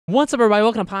What's up, everybody?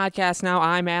 Welcome to Podcast Now.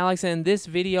 I'm Alex, and in this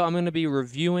video, I'm going to be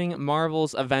reviewing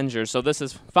Marvel's Avengers. So this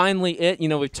is finally it. You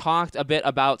know, we've talked a bit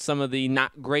about some of the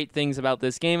not great things about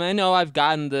this game. I know I've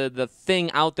gotten the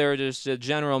thing out there, just a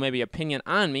general maybe opinion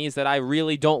on me, is that I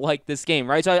really don't like this game,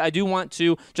 right? So I do want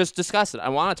to just discuss it. I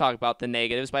want to talk about the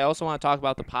negatives, but I also want to talk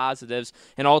about the positives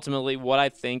and ultimately what I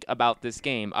think about this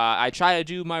game. I try to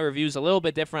do my reviews a little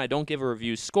bit different. I don't give a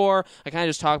review score. I kind of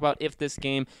just talk about if this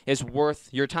game is worth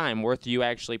your time, worth you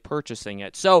actually purchasing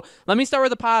it. So let me start with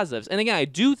the positives. And again, I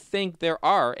do think there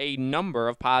are a number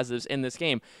of positives in this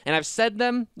game, and I've said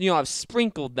them, I've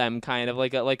sprinkled them kind of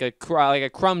like a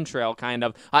crumb trail kind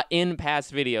of in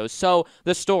past videos. So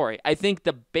the story, I think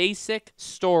the basic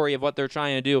story of what they're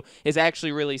trying to do is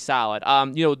actually really solid.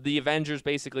 The Avengers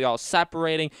basically all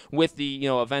separating with the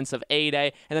events of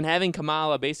A-Day, and then having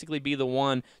Kamala basically be the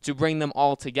one to bring them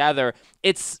all together.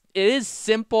 It is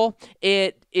simple.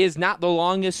 It is not the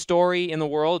longest story in the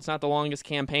world. It's not the longest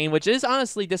campaign, which is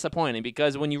honestly disappointing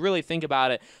because when you really think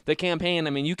about it, the campaign, I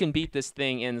mean, you can beat this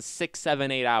thing in 6,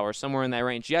 7, 8 hours, somewhere in that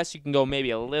range. Yes, you can go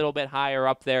maybe a little bit higher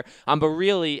up there, but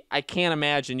really, I can't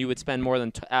imagine you would spend more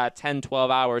than 10,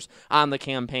 12 hours on the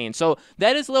campaign. So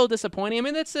that is a little disappointing. I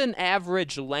mean, that's an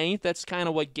average length. That's kind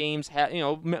of what games have,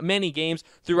 many games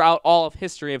throughout all of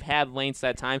history have had lengths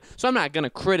that time. So I'm not going to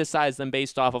criticize them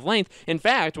based off of length. In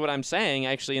fact, what I'm saying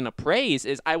actually in a praise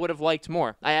is I would have liked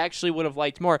more. I actually would have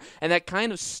liked more. And that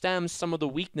kind of stems some of the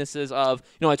weaknesses of,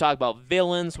 I talk about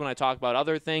villains, when I talk about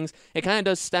other things, it kind of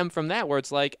does stem from that where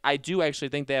it's like, I do actually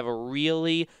think they have a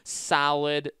really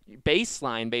solid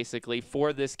baseline basically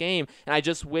for this game. And I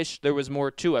just wish there was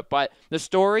more to it. But the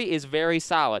story is very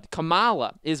solid.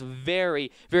 Kamala is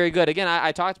very, very good. Again,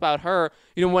 I talked about her.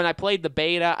 When I played the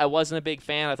beta, I wasn't a big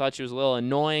fan. I thought she was a little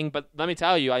annoying. But let me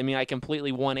tell you, I mean, I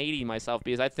completely 180 myself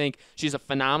because I think she's a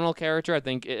phenomenal character. I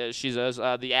think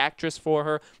the actress for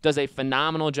her does a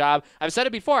phenomenal job. I've said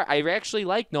it before. I actually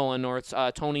like Nolan North's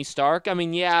Tony Stark. I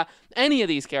mean, yeah, any of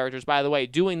these characters, by the way,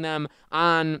 doing them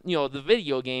on, the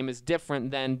video game is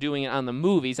different than doing it on the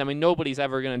movies. I mean, nobody's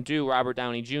ever going to do Robert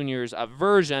Downey Jr.'s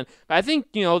version. But I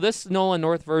think, this Nolan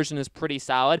North version is pretty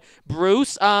solid.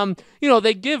 Bruce,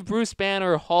 they give Bruce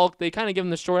Banner Hulk. They kind of give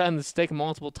him the short end of the stick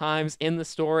multiple times in the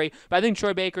story. But I think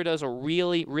Troy Baker does a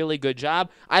really, really good job.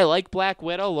 I like Black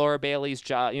Widow, Laura Bailey's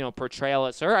portrayal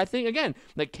as her. I think, again,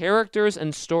 the characters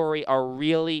and story are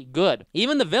really good.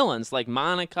 Even the villains, like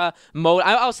Monica,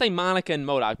 I'll say Monica and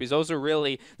MODOK, because those are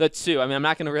really the two. I mean, I'm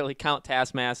not going to really count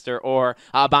Taskmaster or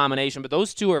Abomination, but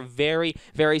those two are very,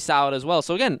 very solid as well.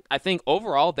 So again, I think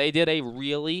overall they did a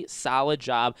really solid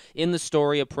job in the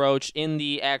story approach, in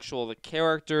the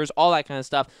characters, all that kind of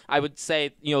stuff. I would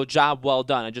say, job well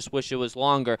done. I just wish it was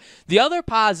longer. The other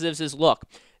positives is, look,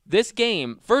 this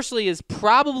game, firstly, is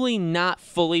probably not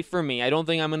fully for me. I don't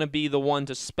think I'm going to be the one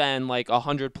to spend like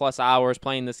 100+ hours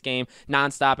playing this game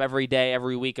nonstop every day,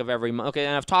 every week of every month. Okay,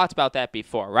 and I've talked about that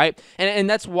before, right? And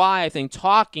that's why I think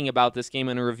talking about this game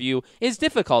in a review is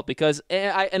difficult because,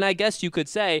 I guess you could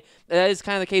say, that is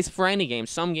kind of the case for any game.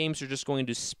 Some games are just going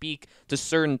to speak to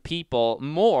certain people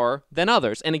more than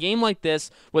others. And a game like this,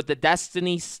 with the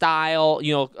Destiny style,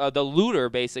 the looter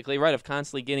basically, right, of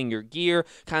constantly getting your gear,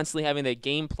 constantly having the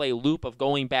gameplay loop of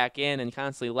going back in and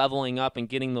constantly leveling up and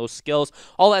getting those skills,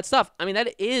 all that stuff. I mean,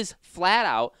 that is flat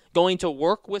out going to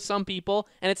work with some people,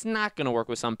 and it's not going to work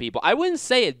with some people. I wouldn't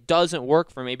say it doesn't work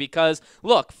for me because,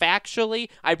 look, factually,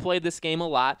 I played this game a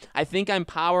lot. I think I'm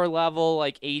power level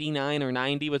like 89 or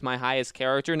 90 with my highest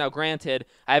character. Now, granted,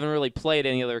 I haven't really played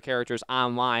any other characters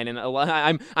online, and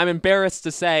I'm embarrassed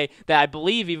to say that I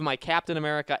believe even my Captain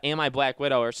America and my Black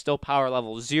Widow are still power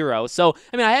level 0. So,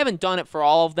 I mean, I haven't done it for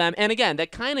all of them, and again,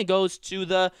 that kind of goes to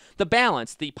the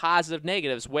balance, the positive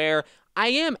negatives, where I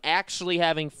am actually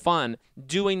having fun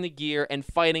doing the gear and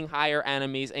fighting higher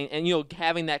enemies and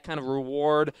having that kind of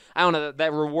reward. I don't know,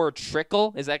 that reward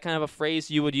trickle, is that kind of a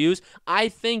phrase you would use? I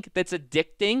think that's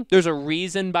addicting. There's a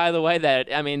reason, by the way, that,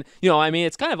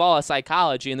 it's kind of all a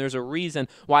psychology, and there's a reason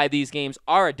why these games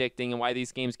are addicting and why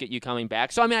these games get you coming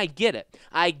back. So, I get it.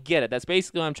 I get it. That's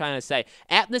basically what I'm trying to say.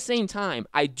 At the same time,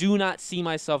 I do not see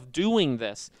myself doing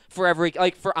this for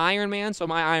for Iron Man. So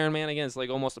my Iron Man, again, is like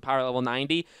almost a power level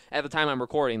 90 at the time I'm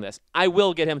recording this. I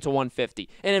will get him to 150.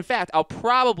 And in fact, I'll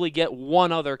probably get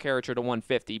one other character to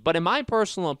 150. But in my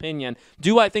personal opinion,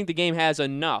 do I think the game has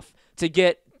enough to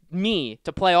get me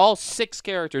to play all 6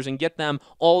 characters and get them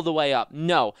all the way up?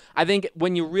 No. I think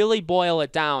when you really boil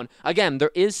it down, again,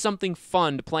 there is something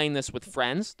fun to playing this with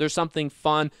friends. There's something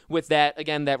fun with that,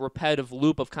 again, that repetitive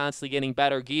loop of constantly getting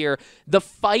better gear. The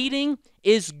fighting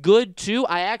is good too.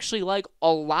 I actually like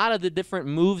a lot of the different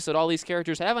moves that all these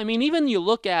characters have. I mean, even you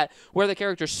look at where the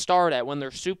characters start at when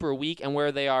they're super weak and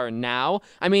where they are now.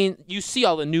 I mean, you see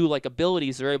all the new like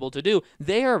abilities they're able to do.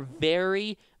 They are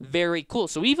very, very cool.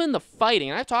 So even the fighting,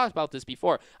 and I've talked about this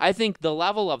before, I think the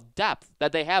level of depth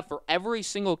that they have for every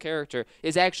single character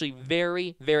is actually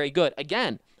very, very good.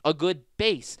 Again, a good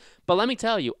base. But let me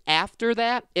tell you, after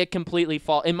that, it completely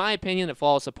falls. In my opinion, it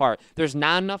falls apart. There's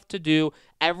not enough to do.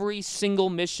 Every single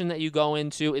mission that you go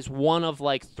into is one of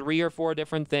like 3 or 4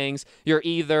 different things. You're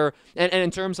either, and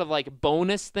in terms of like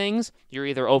bonus things, you're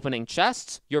either opening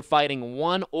chests, you're fighting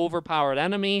one overpowered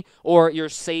enemy, or you're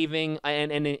saving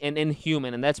an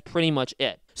inhuman, and that's pretty much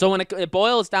it. So when it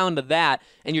boils down to that,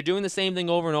 and you're doing the same thing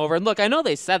over and over, and look, I know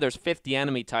they said there's 50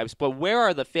 enemy types, but where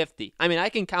are the 50? I mean, I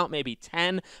can count maybe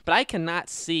 10, but I cannot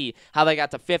see how they got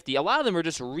to 50. A lot of them are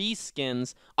just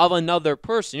reskins of another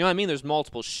person. You know what I mean? There's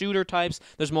multiple shooter types,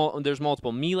 there's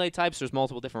multiple melee types, there's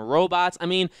multiple different robots. I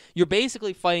mean, you're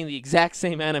basically fighting the exact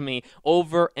same enemy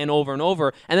over and over and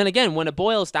over. And then again, when it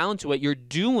boils down to it, you're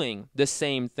doing the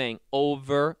same thing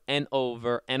over and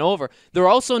over and over. They're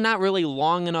also not really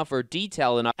long enough or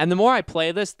detailed enough. And the more I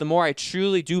play this, the more I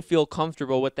truly do feel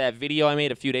comfortable with that video I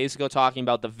made a few days ago talking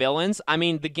about the villains. I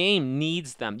mean, the game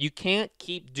needs them. You can't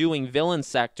keep doing villain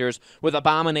sectors with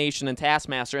Abomination and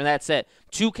Taskmaster, and that's it.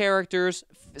 2 characters,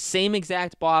 same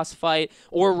exact boss fight,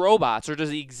 or robots, or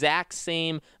just the exact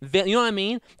same you know what I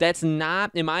mean? That's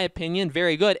not, in my opinion,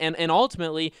 very good. And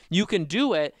ultimately, you can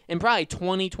do it in probably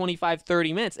 20, 25,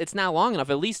 30 minutes. It's not long enough.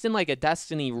 At least in like a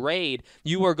Destiny raid,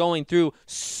 you are going through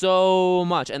so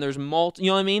much, and there's you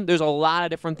know what I mean? There's a lot of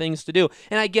different things to do.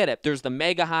 And I get it. There's the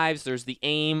mega hives, there's the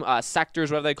aim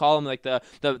sectors, whatever they call them, like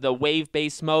the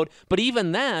wave-based mode. But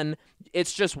even then,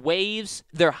 it's just waves,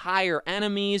 they're higher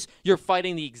enemies, you're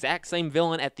fighting the exact same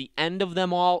villain at the end of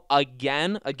them all,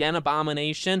 again,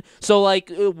 Abomination. So, like,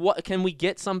 what can we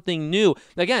get something new?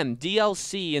 Again,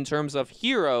 DLC in terms of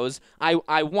heroes,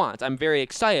 I'm very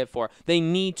excited for. They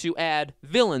need to add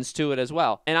villains to it as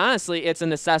well. And honestly, it's a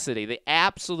necessity. They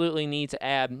absolutely need to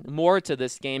add more to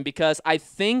this game, because I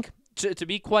think, to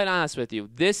be quite honest with you,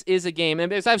 this is a game, and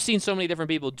because I've seen so many different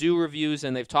people do reviews,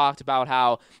 and they've talked about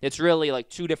how it's really like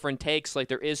 2 different takes, like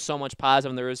there is so much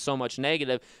positive and there is so much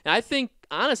negative, and I think,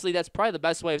 honestly, that's probably the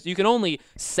best way. You can only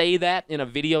say that in a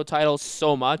video title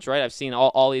so much, right? I've seen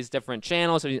all these different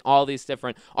channels, I've seen all these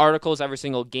different articles, every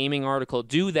single gaming article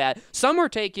do that. Some are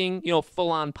taking, you know,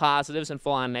 full-on positives and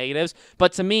full-on negatives,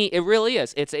 but to me, it really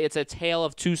is. It's a tale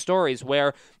of 2 stories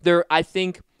where I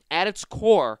think, at its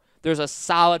core, there's a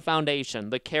solid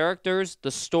foundation. The characters, the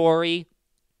story,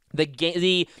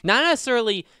 the not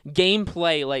necessarily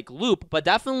gameplay like loop, but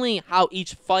definitely how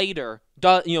each fighter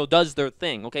does their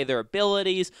thing. Okay, their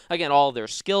abilities, again, all their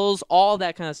skills, all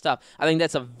that kind of stuff. I think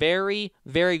that's a very,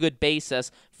 very good basis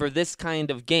for this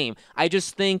kind of game. I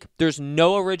just think there's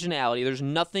no originality. There's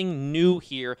nothing new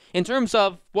here in terms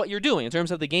of what you're doing, in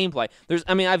terms of the gameplay.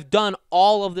 I've done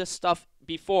all of this stuff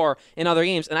before in other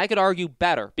games, and I could argue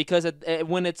better, because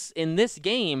when it's in this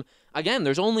game, again,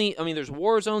 there's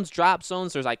war zones, drop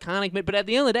zones, there's iconic, but at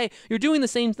the end of the day, you're doing the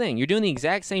same thing. You're doing the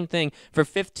exact same thing for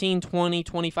 15, 20,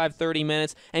 25, 30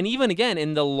 minutes, and even, again,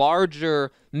 in the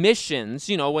larger missions,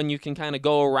 you know, when you can kind of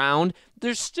go around,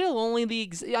 there's still only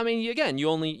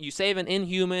you save an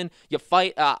inhuman, you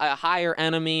fight a higher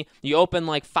enemy, you open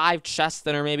like 5 chests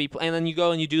that are maybe, and then you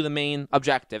go and you do the main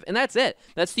objective, and that's it.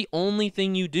 That's the only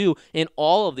thing you do in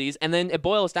all of these, and then it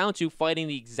boils down to fighting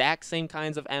the exact same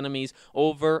kinds of enemies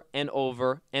over and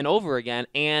over and over again.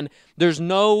 And there's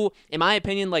no, in my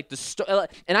opinion, like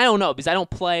and I don't know, because I don't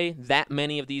play that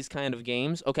many of these kind of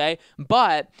games, okay,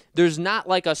 but there's not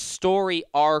like a story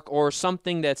arc or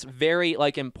something that's very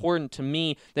like important to me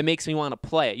that makes me want to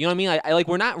play it. You know what I mean? I like,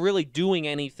 we're not really doing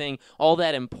anything all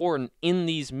that important in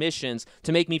these missions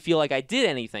to make me feel like I did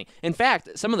anything. In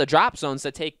fact, some of the drop zones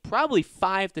that take probably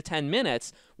 5 to 10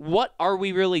 minutes, what are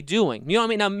we really doing? You know what I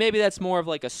mean? Now, maybe that's more of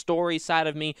like a story side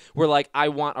of me where like I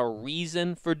want a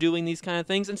reason for doing these kind of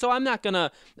things. And so I'm not going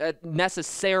to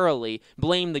necessarily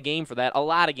blame the game for that. A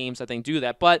lot of games, I think, do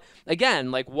that. But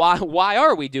again, like why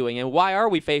are we doing it? Why are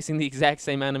we facing the exact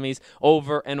same enemies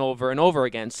over and over and over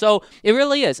again? So it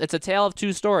really is. It's a tale of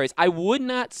 2 stories. I would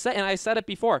not say, and I said it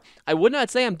before, I would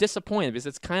not say I'm disappointed, because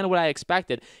it's kind of what I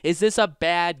expected. Is this a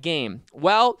bad game?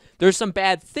 Well, there's some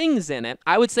bad things in it.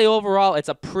 I would say overall it's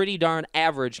a pretty darn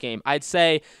average game. I'd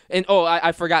say, and oh,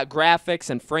 I forgot graphics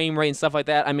and frame rate and stuff like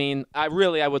that. I mean, I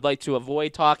would like to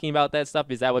avoid talking about that stuff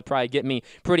because that would probably get me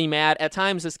pretty mad. At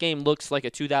times, this game looks like a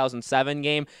 2007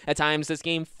 game. At times, this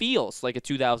game feels like a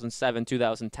 2007,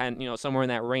 2010, somewhere in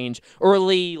that range,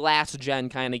 early last-gen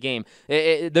kind of game.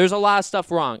 There's a lot of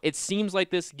stuff wrong. It seems like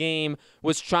this game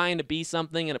was trying to be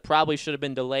something, and it probably should have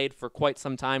been delayed for quite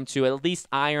some time to at least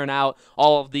iron out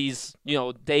all of these,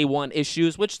 day one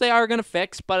issues, which they are going to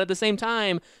fix, but at the same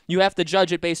time, you have to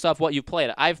judge it based off what you've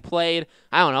played. I've played,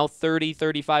 30,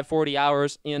 35, 40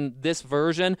 hours in this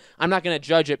version. I'm not going to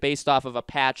judge it based off of a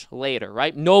patch later,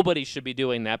 right? Nobody should be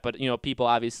doing that, but, people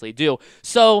obviously do.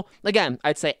 So, again,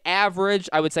 I'd say average.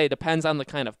 I would say it depends on the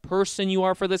kind of person you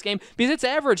are for this game, because it's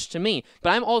average to me, but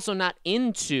I'm also not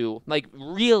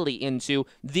really into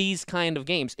these kind of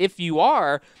games. If you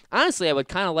are, honestly, I would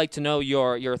kind of like to know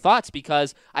your thoughts,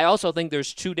 because I also think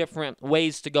there's two different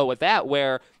ways to go with that,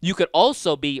 where you could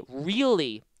also be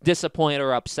really disappointed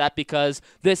or upset because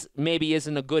this maybe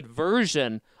isn't a good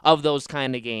version of those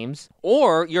kind of games,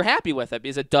 or you're happy with it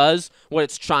because it does what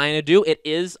it's trying to do. It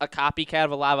is a copycat of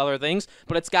a lot of other things,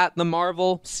 but it's got the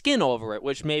Marvel skin over it,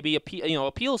 which maybe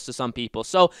appeals to some people.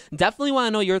 So definitely want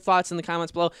to know your thoughts in the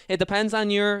comments below. It depends on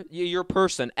your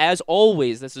person. As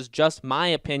always, this is just my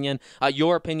opinion.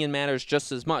 Your opinion matters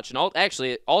just as much, and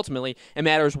ultimately, it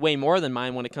matters way more than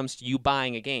mine when it comes to you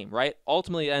buying a game, right?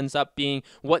 Ultimately, it ends up being,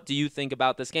 what do you think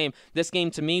about this game? This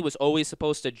game to me was always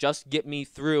supposed to just get me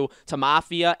through to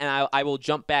Mafia, and I will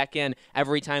jump back in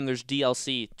every time there's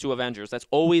DLC to Avengers. That's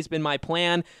always been my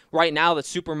plan. Right now, the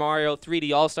Super Mario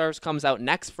 3D All-Stars comes out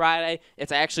next Friday.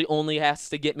 It actually only has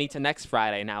to get me to next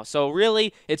Friday now. So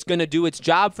really, it's going to do its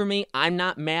job for me. I'm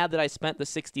not mad that I spent the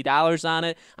 $60 on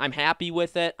it. I'm happy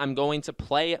with it. I'm going to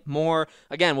play it more.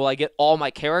 Again, will I get all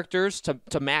my characters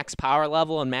to max power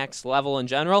level and max level in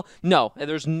general? No,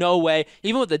 there's no way.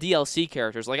 Even with the DLC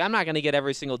characters, like, I'm not going to get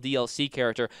every single DLC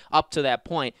character up to that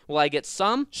point. Will I get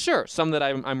some? Sure. Some that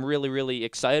I'm really, really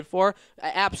excited for?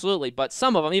 Absolutely. But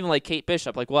some of them, even like Kate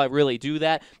Bishop, like, will I really do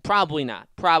that? Probably not.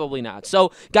 Probably not.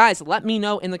 So, guys, let me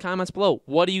know in the comments below.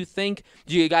 What do you think?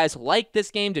 Do you guys like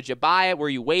this game? Did you buy it? Were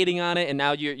you waiting on it? And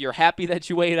now you're happy that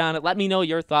you waited on it? Let me know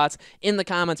your thoughts in the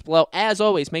comments below. As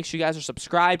always, make sure you guys are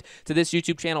subscribed to this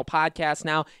YouTube channel podcast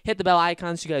now. Hit the bell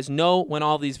icon so you guys know when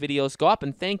all these videos go up.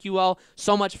 And thank you all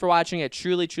so much for watching. I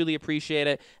truly, truly appreciate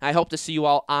it. I hope to see you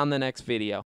all on the next video.